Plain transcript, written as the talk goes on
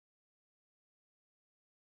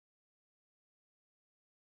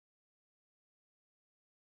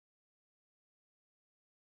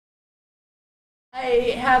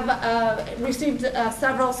I have received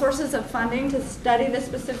several sources of funding to study this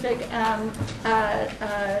specific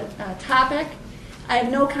topic. I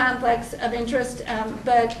have no conflicts of interest,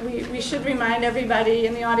 but we should remind everybody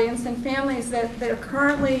in the audience and families that there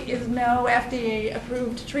currently is no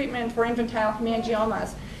FDA-approved treatment for infantile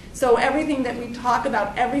hemangiomas. So everything that we talk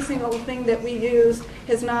about, every single thing that we use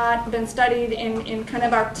has not been studied in kind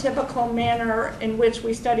of our typical manner in which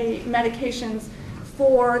we study medications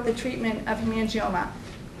for the treatment of hemangioma.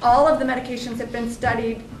 All of the medications have been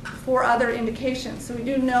studied for other indications. So we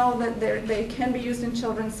do know that they can be used in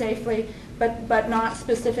children safely, but not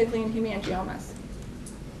specifically in hemangiomas.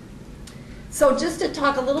 So just to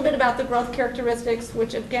talk a little bit about the growth characteristics,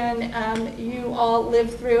 which again, you all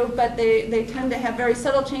live through, but they tend to have very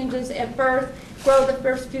subtle changes at birth, grow the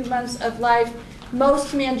first few months of life.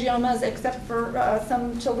 Most hemangiomas, except for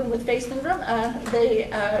some children with PHACE syndrome,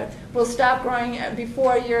 they will stop growing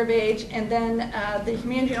before a year of age, and then the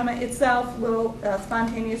hemangioma itself will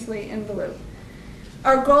spontaneously involute.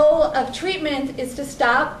 Our goal of treatment is to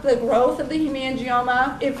stop the growth of the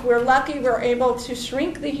hemangioma. If we're lucky, we're able to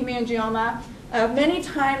shrink the hemangioma. Many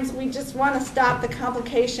times we just want to stop the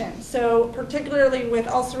complication. So particularly with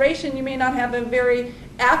ulceration, you may not have a very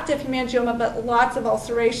active hemangioma, but lots of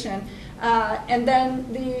ulceration. And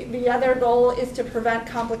then the other goal is to prevent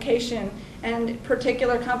complication. And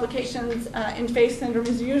particular complications in PHACE syndrome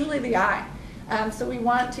is usually the eye. So we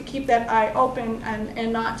want to keep that eye open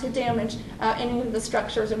and not to damage any of the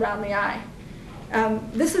structures around the eye.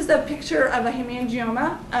 This is the picture of a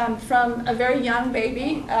hemangioma from a very young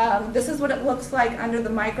baby. This is what it looks like under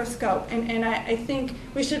the microscope. And I think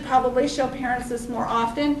we should probably show parents this more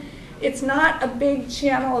often. It's not a big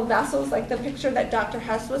channel of vessels like the picture that Dr.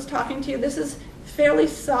 Hess was talking to you. This is fairly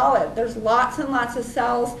solid. There's lots and lots of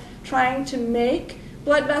cells trying to make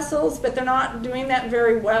blood vessels, but they're not doing that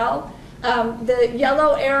very well. The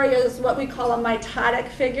yellow area is what we call a mitotic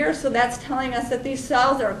figure, so that's telling us that these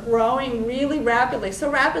cells are growing really rapidly, so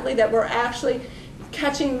rapidly that we're actually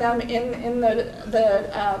catching them in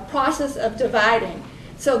the process of dividing.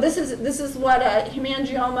 So this is what a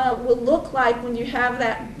hemangioma will look like when you have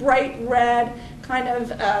that bright red kind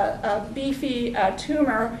of beefy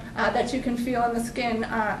tumor that you can feel in the skin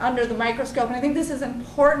under the microscope. And I think this is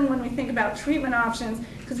important when we think about treatment options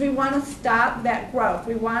because we want to stop that growth.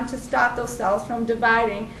 We want to stop those cells from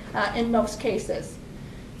dividing in most cases.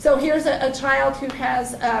 So here's a child who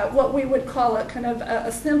has what we would call a kind of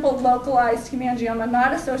a simple localized hemangioma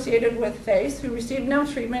not associated with PHACE, who received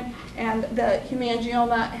no treatment, and the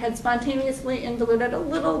hemangioma had spontaneously involuted, a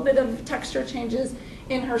little bit of texture changes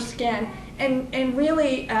in her skin. And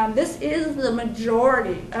really, this is the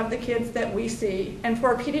majority of the kids that we see. And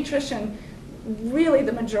for a pediatrician, really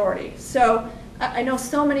the majority. So I know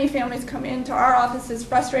so many families come into our offices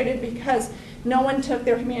frustrated because no one took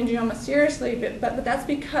their hemangioma seriously, but that's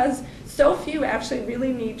because so few actually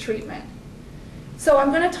really need treatment. So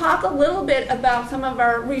I'm going to talk a little bit about some of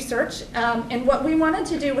our research, and what we wanted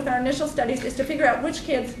to do with our initial studies is to figure out which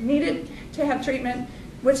kids needed to have treatment,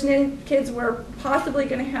 which kids were possibly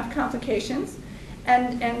going to have complications,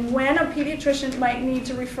 and when a pediatrician might need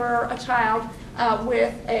to refer a child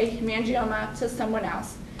with a hemangioma to someone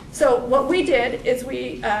else. So what we did is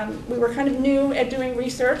we were kind of new at doing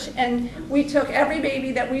research, and we took every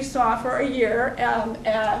baby that we saw for a year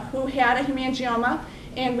who had a hemangioma,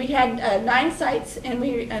 and we had 9 sites, and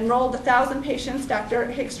we enrolled 1,000 patients. Dr.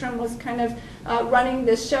 Hickstrom was kind of running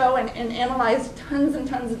this show and analyzed tons and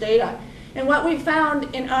tons of data. And what we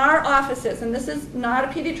found in our offices, and this is not a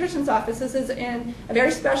pediatrician's office, this is in a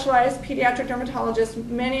very specialized pediatric dermatologist,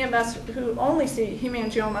 many of us who only see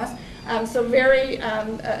hemangiomas, so very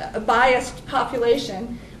a biased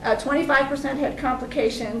population. 25% had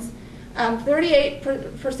complications,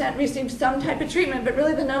 38% received some type of treatment, but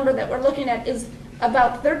really the number that we're looking at is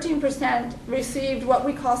about 13% received what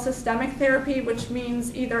we call systemic therapy, which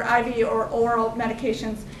means either IV or oral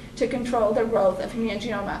medications to control the growth of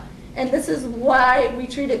hemangioma. And this is why we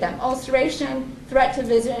treated them: ulceration, threat to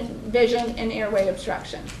vision, and airway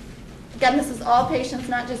obstruction. Again, this is all patients,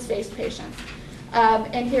 not just PHACE patients.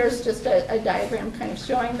 And here's just a diagram kind of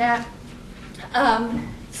showing that.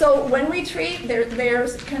 So when we treat,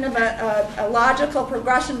 there's kind of a logical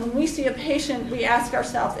progression. When we see a patient, we ask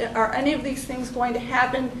ourselves, are any of these things going to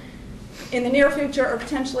happen in the near future or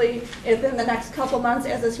potentially within the next couple months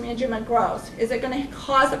as this hemangioma grows? Is it going to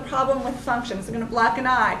cause a problem with function? Is it going to block an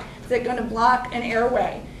eye? Is it going to block an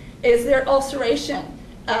airway? Is there ulceration?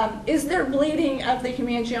 Is there bleeding of the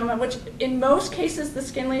hemangioma, which in most cases, the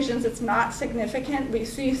skin lesions, it's not significant. We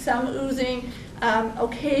see some oozing.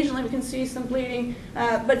 Occasionally, we can see some bleeding.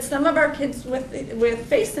 But some of our kids with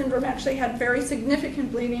PHACE syndrome actually had very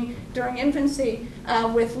significant bleeding during infancy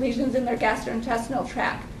with lesions in their gastrointestinal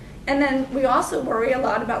tract. And then we also worry a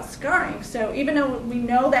lot about scarring. So even though we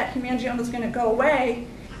know that hemangioma is going to go away,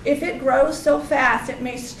 if it grows so fast, it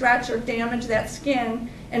may stretch or damage that skin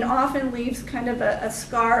and often leaves kind of a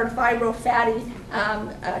scarred, fibrofatty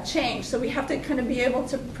change. So we have to kind of be able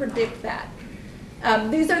to predict that.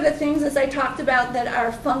 These are the things, as I talked about, that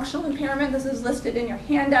are functional impairment. This is listed in your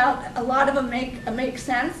handout. A lot of them make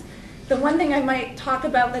sense. The one thing I might talk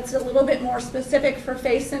about that's a little bit more specific for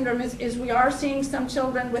PHACE syndrome is we are seeing some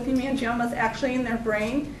children with hemangiomas actually in their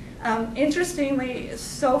brain. Interestingly,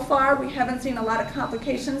 so far we haven't seen a lot of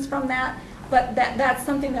complications from that, but that's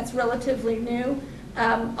something that's relatively new.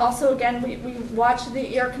 Also, again, we watch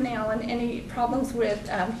the ear canal and any problems with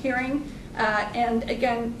hearing. And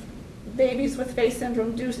again, babies with PHACE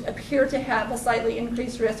syndrome do appear to have a slightly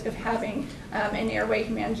increased risk of having an airway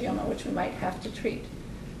hemangioma, which we might have to treat.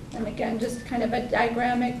 And again, just kind of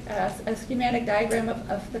a schematic diagram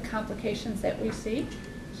of the complications that we see,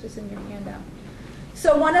 which is in your handout.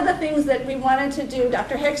 So one of the things that we wanted to do,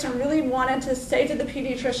 Dr. Hegstrom really wanted to say to the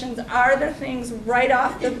pediatricians, are there things right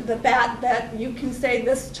off the bat that you can say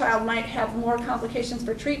this child might have more complications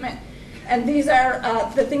for treatment? And these are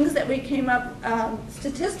the things that we came up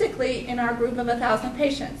statistically in our group of 1,000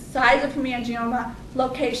 patients: size of hemangioma,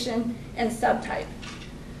 location, and subtype.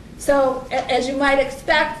 So as you might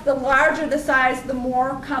expect, the larger the size, the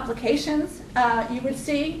more complications you would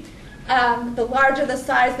see. The larger the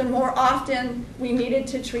size, the more often we needed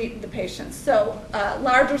to treat the patients. So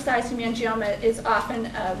larger size hemangioma is often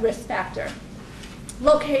a risk factor.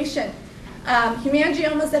 Location.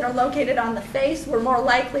 Hemangiomas that are located on the face were more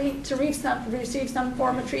likely to receive some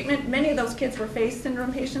form of treatment. Many of those kids were PHACE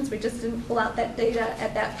syndrome patients. We just didn't pull out that data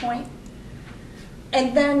at that point.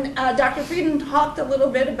 And then Dr. Frieden talked a little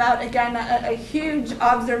bit about, again, a huge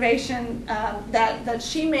observation that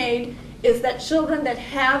she made is that children that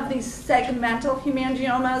have these segmental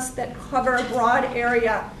hemangiomas that cover a broad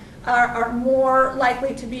area are more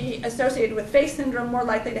likely to be associated with PHACE syndrome, more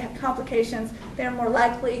likely to have complications. They're more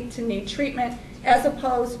likely to need treatment, as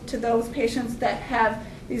opposed to those patients that have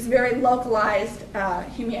these very localized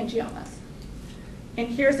hemangiomas. And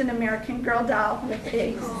here's an American Girl doll with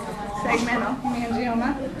a segmental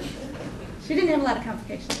hemangioma. She didn't have a lot of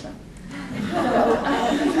complications, though.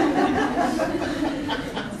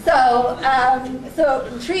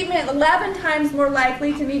 So treatment, 11 times more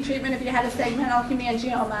likely to need treatment if you had a segmental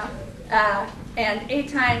hemangioma, and 8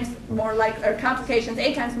 times more likely, or complications,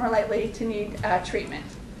 8 times more likely to need treatment.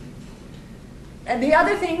 And the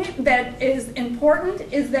other thing that is important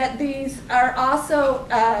is that these are also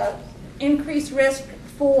increased risk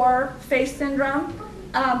for PHACE syndrome.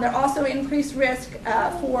 They're also increased risk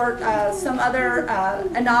for some other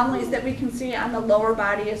anomalies that we can see on the lower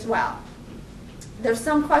body as well. There's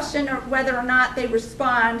some question of whether or not they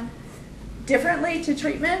respond differently to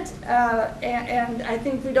treatment, and I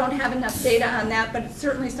think we don't have enough data on that, but it's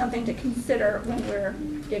certainly something to consider when we're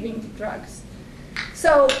giving drugs.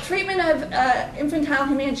 So treatment of infantile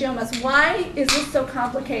hemangiomas, why is this so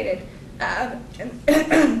complicated?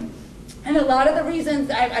 And a lot of the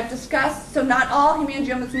reasons I've discussed, so not all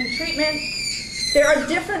hemangiomas need treatment. There are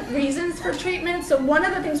different reasons for treatment. So one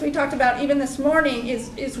of the things we talked about even this morning is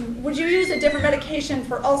would you use a different medication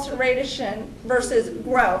for ulceration versus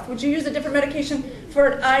growth? Would you use a different medication for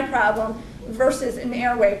an eye problem versus an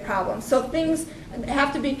airway problem? So things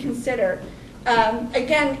have to be considered.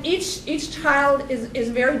 Again, each child is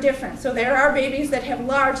very different. So there are babies that have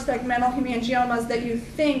large segmental hemangiomas that you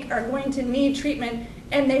think are going to need treatment,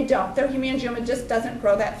 and they don't. Their hemangioma just doesn't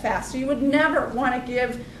grow that fast. So you would never want to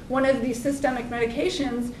give one of these systemic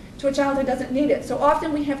medications to a child who doesn't need it. So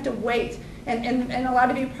often we have to wait, and a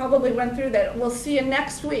lot of you probably went through that. We'll see you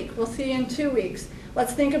next week. We'll see you in 2 weeks.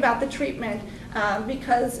 Let's think about the treatment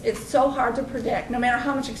because it's so hard to predict, no matter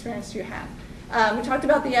how much experience you have. We talked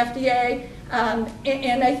about the FDA,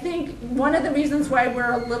 and I think one of the reasons why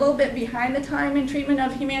we're a little bit behind the time in treatment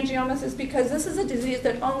of hemangiomas is because this is a disease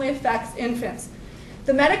that only affects infants.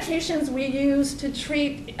 The medications we use to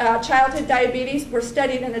treat childhood diabetes were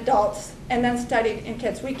studied in adults and then studied in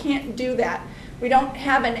kids. We can't do that. We don't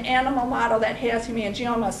have an animal model that has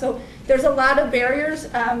hemangioma. So there's a lot of barriers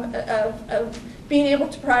of being able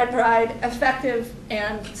to provide effective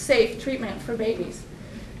and safe treatment for babies.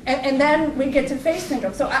 And then we get to PHACE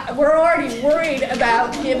syndrome. So we're already worried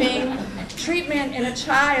about giving treatment in a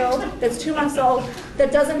child that's 2 months old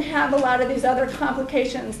that doesn't have a lot of these other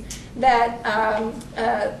complications that,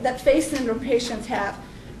 that PHACE syndrome patients have.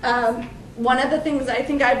 One of the things I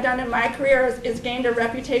think I've done in my career is gained a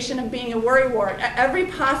reputation of being a worrywart. Every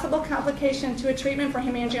possible complication to a treatment for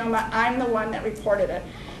hemangioma, I'm the one that reported it.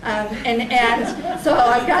 And so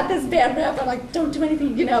I've got this bad rep. I'm like, don't do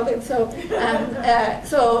anything, you know.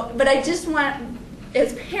 But I just want,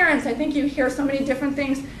 as parents, I think you hear so many different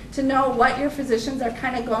things to know what your physicians are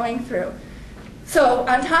kind of going through. So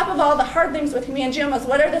on top of all the hard things with hemangiomas,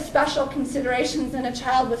 what are the special considerations in a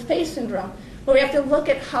child with PHACE syndrome? Well, we have to look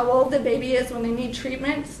at how old the baby is when they need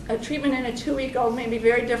treatment. A treatment in a 2-week-old may be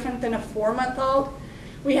very different than a 4-month-old.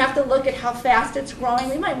 We have to look at how fast it's growing.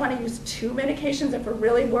 We might want to use 2 medications if we're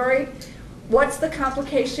really worried. What's the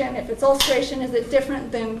complication? If it's ulceration, is it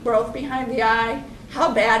different than growth behind the eye?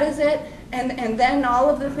 How bad is it? And then all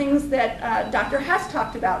of the things that Dr. Hess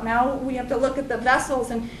talked about. Now we have to look at the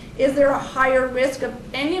vessels, and is there a higher risk of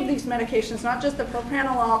any of these medications, not just the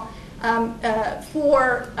propranolol,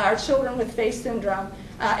 for our children with PHACE syndrome,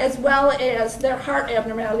 as well as their heart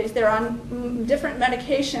abnormalities. They're on different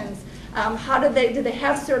medications. Do they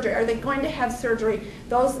have surgery? Are they going to have surgery?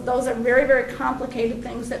 Those are very, very complicated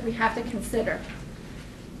things that we have to consider.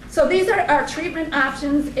 So these are our treatment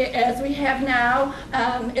options as we have now,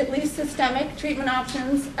 at least systemic treatment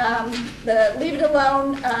options. The leave it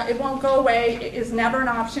alone, it won't go away, is never an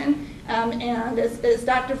option. And as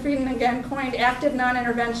Dr. Frieden again coined, active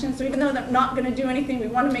non-intervention. So even though they're not going to do anything, we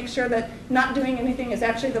want to make sure that not doing anything is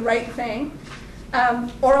actually the right thing.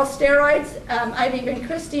 Oral steroids, IV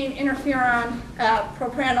Vincristine, interferon,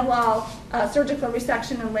 propranolol, surgical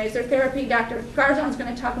resection, and laser therapy. Dr. Garzon is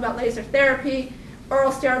going to talk about laser therapy.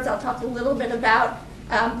 Oral steroids I'll talk a little bit about.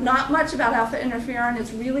 Not much about alpha interferon.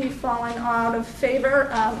 It's really fallen out of favor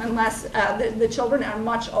unless the children are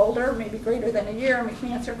much older, maybe greater than a year, and we can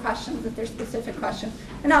answer questions if there's specific questions.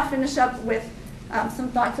 And I'll finish up with some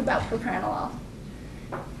thoughts about propranolol.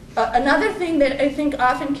 Another thing that I think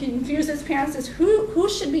often confuses parents is who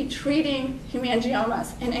should be treating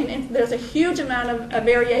hemangiomas. And there's a huge amount of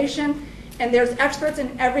variation, and there's experts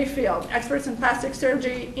in every field, experts in plastic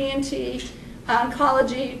surgery, ENT,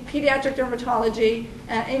 oncology, pediatric dermatology,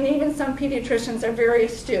 and even some pediatricians are very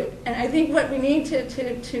astute. And I think what we need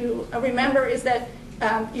to remember is that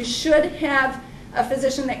you should have a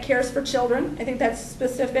physician that cares for children. I think that's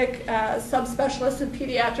specific subspecialists in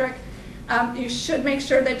pediatric. You should make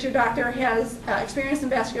sure that your doctor has experience in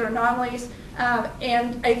vascular anomalies.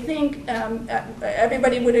 And I think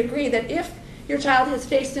everybody would agree that if your child has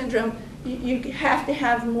PHACE syndrome, you have to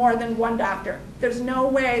have more than one doctor. There's no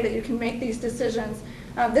way that you can make these decisions.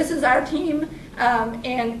 This is our team,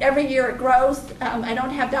 and every year it grows. I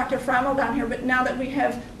don't have Dr. Frommel down here, but now that we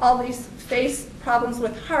have all these PHACE problems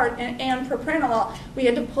with heart and propranolol, we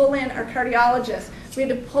had to pull in our cardiologists. We had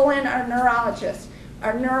to pull in our neurologists,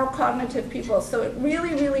 our neurocognitive people. So it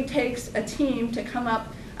really, really takes a team to come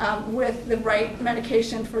up with the right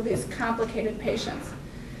medication for these complicated patients.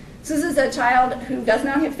 So this is a child who does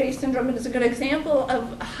not have PHACE syndrome. It is a good example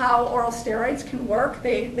of how oral steroids can work.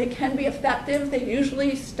 They can be effective. They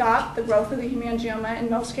usually stop the growth of the hemangioma, in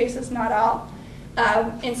most cases, not all.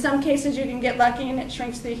 In some cases, you can get lucky and it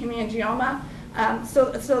shrinks the hemangioma.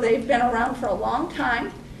 So they've been around for a long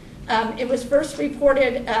time. It was first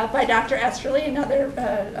reported by Dr. Esterly, another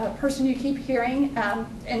person you keep hearing.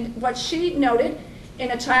 And what she noted,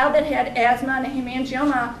 in a child that had asthma and a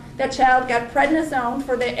hemangioma, that child got prednisone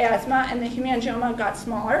for the asthma and the hemangioma got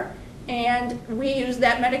smaller. And we used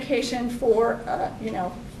that medication for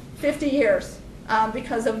 50 years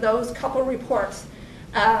because of those couple reports.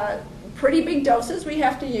 Pretty big doses we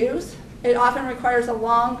have to use. It often requires a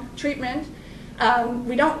long treatment.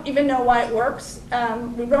 We don't even know why it works.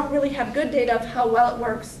 We don't really have good data of how well it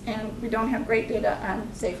works, and we don't have great data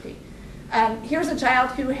on safety. Here's a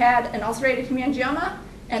child who had an ulcerated hemangioma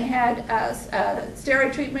and had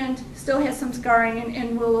steroid treatment, still has some scarring,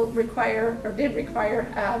 and will require, or did require,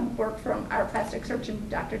 work from our plastic surgeon,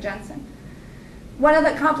 Dr. Jensen. One of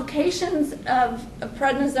the complications of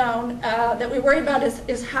prednisone that we worry about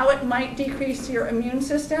is how it might decrease your immune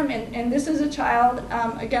system. And this is a child,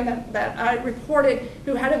 again, that I reported,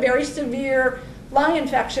 who had a very severe lung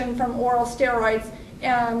infection from oral steroids.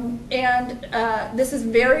 This is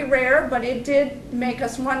very rare, but it did make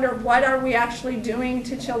us wonder, what are we actually doing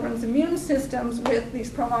to children's immune systems with these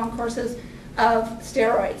prolonged courses of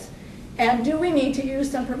steroids? And do we need to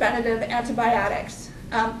use some preventative antibiotics?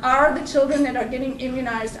 Are the children that are getting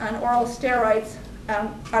immunized on oral steroids,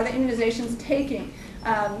 are the immunizations taking?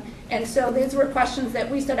 And so these were questions that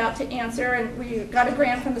we set out to answer, and we got a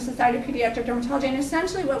grant from the Society of Pediatric Dermatology. And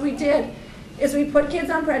essentially what we did is we put kids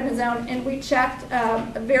on prednisone and we checked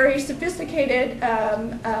a very sophisticated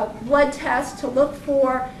blood test to look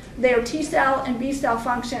for their T cell and B cell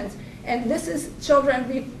functions. And this is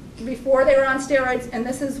children before they were on steroids, and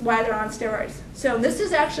this is why they're on steroids. So this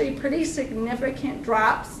is actually pretty significant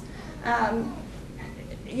drops.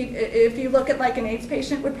 If you look at like an AIDS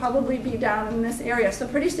patient, would probably be down in this area. So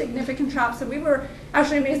pretty significant drops. So we were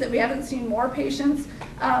actually amazed that we haven't seen more patients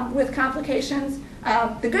with complications.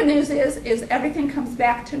 The good news is everything comes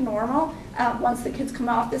back to normal once the kids come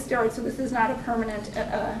off the steroids. So this is not a permanent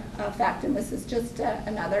effect, and this is just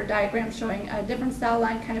another diagram showing a different cell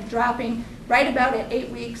line kind of dropping right about at 8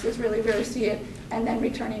 weeks is really where we see it, and then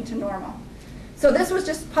returning to normal. So this was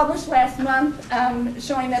just published last month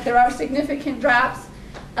showing that there are significant drops.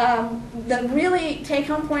 The really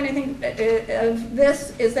take-home point, I think, of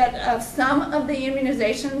this is that some of the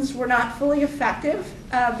immunizations were not fully effective.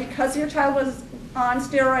 Because your child was on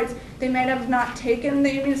steroids, they might have not taken the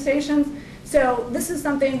immunizations. So this is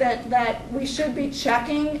something that we should be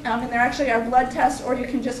checking, and there actually are blood tests, or you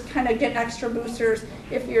can just kind of get extra boosters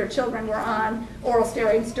if your children were on oral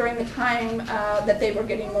steroids during the time that they were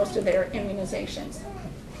getting most of their immunizations.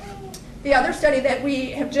 The other study that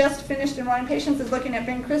we have just finished enrolling patients is looking at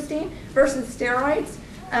Vincristine versus steroids.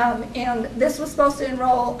 And this was supposed to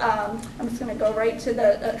enroll, I'm just going to go right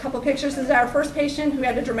to a couple pictures. This is our first patient who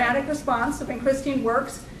had a dramatic response. So Vincristine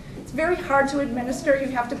works. It's very hard to administer. You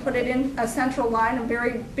have to put it in a central line, a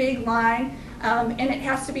very big line, and it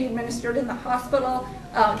has to be administered in the hospital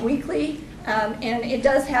weekly. And it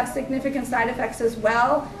does have significant side effects as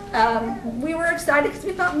well. We were excited because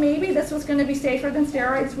we thought maybe this was going to be safer than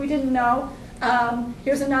steroids. We didn't know.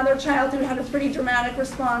 Here's another child who had a pretty dramatic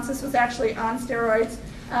response. This was actually on steroids.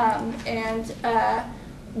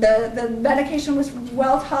 The medication was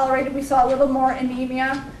well tolerated. We saw a little more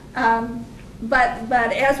anemia. But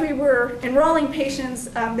as we were enrolling patients,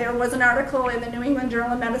 there was an article in the New England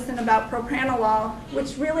Journal of Medicine about Propranolol,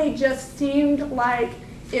 which really just seemed like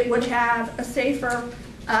it would have a safer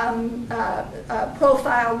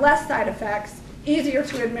profile, less side effects, easier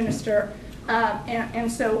to administer, and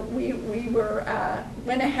so we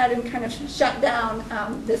went ahead and kind of shut down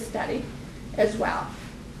this study as well.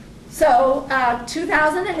 So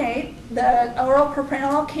 2008, the oral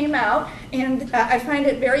propranolol came out, and I find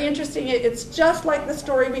it very interesting. It's just like the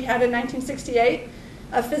story we had in 1968.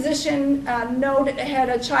 A physician had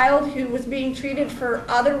a child who was being treated for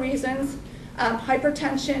other reasons,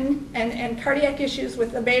 hypertension and cardiac issues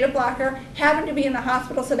with a beta blocker, happened to be in the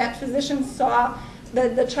hospital, so that physician saw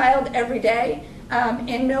the child every day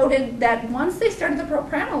and noted that once they started the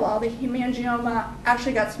propranolol, the hemangioma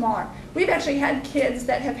actually got smaller. We've actually had kids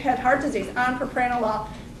that have had heart disease on propranolol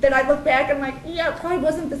that I look back and I'm like, yeah, it probably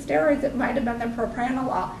wasn't the steroids, it might have been the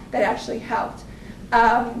propranolol that actually helped.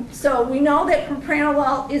 So we know that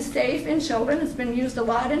propranolol is safe in children. It's been used a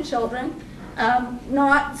lot in children.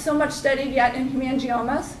 Not so much studied yet in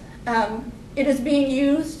hemangiomas. It is being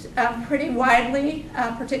used pretty widely,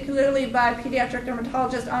 particularly by pediatric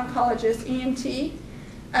dermatologists, oncologists, ENT.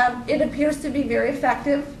 It appears to be very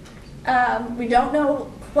effective. We don't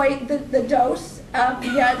know quite the dose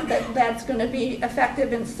yet that's going to be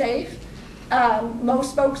effective and safe.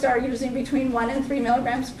 Most folks are using between 1 and 3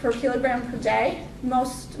 milligrams per kilogram per day.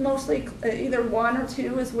 Mostly either 1 or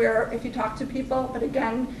 2 is where, if you talk to people, but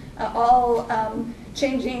again, all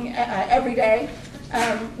changing every day.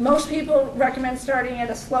 Most people recommend starting at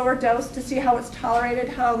a slower dose to see how it's tolerated,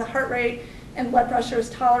 how the heart rate and blood pressure is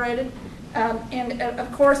tolerated. And of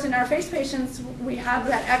course, in our PHACE patients, we have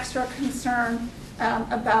that extra concern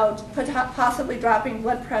about possibly dropping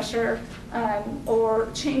blood pressure or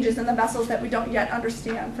changes in the vessels that we don't yet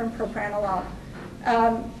understand from propranolol.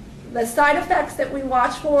 The side effects that we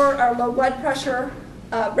watch for are low blood pressure,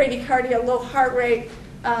 bradycardia, low heart rate,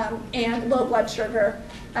 and low blood sugar.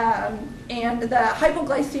 And the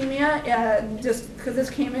hypoglycemia, just because this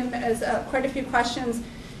came in as quite a few questions,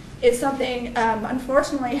 is something,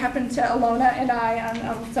 unfortunately, happened to Alona and I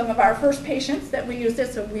on some of our first patients that we used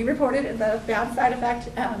it, so we reported it, the bad side effect.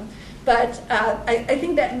 But I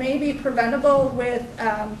think that may be preventable with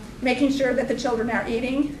making sure that the children are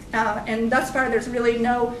eating. And thus far, there's really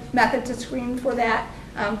no method to screen for that.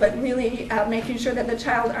 But really making sure that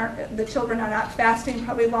the children are not fasting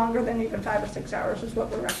probably longer than even 5 or 6 hours is what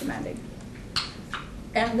we're recommending.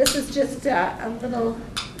 And this is just a little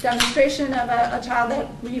demonstration of a child that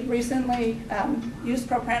we recently used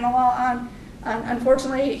propranolol on.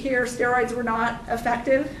 Unfortunately, here steroids were not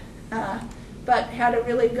effective, but had a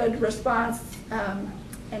really good response.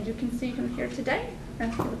 And you can see him here today.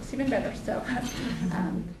 It looks even better. So.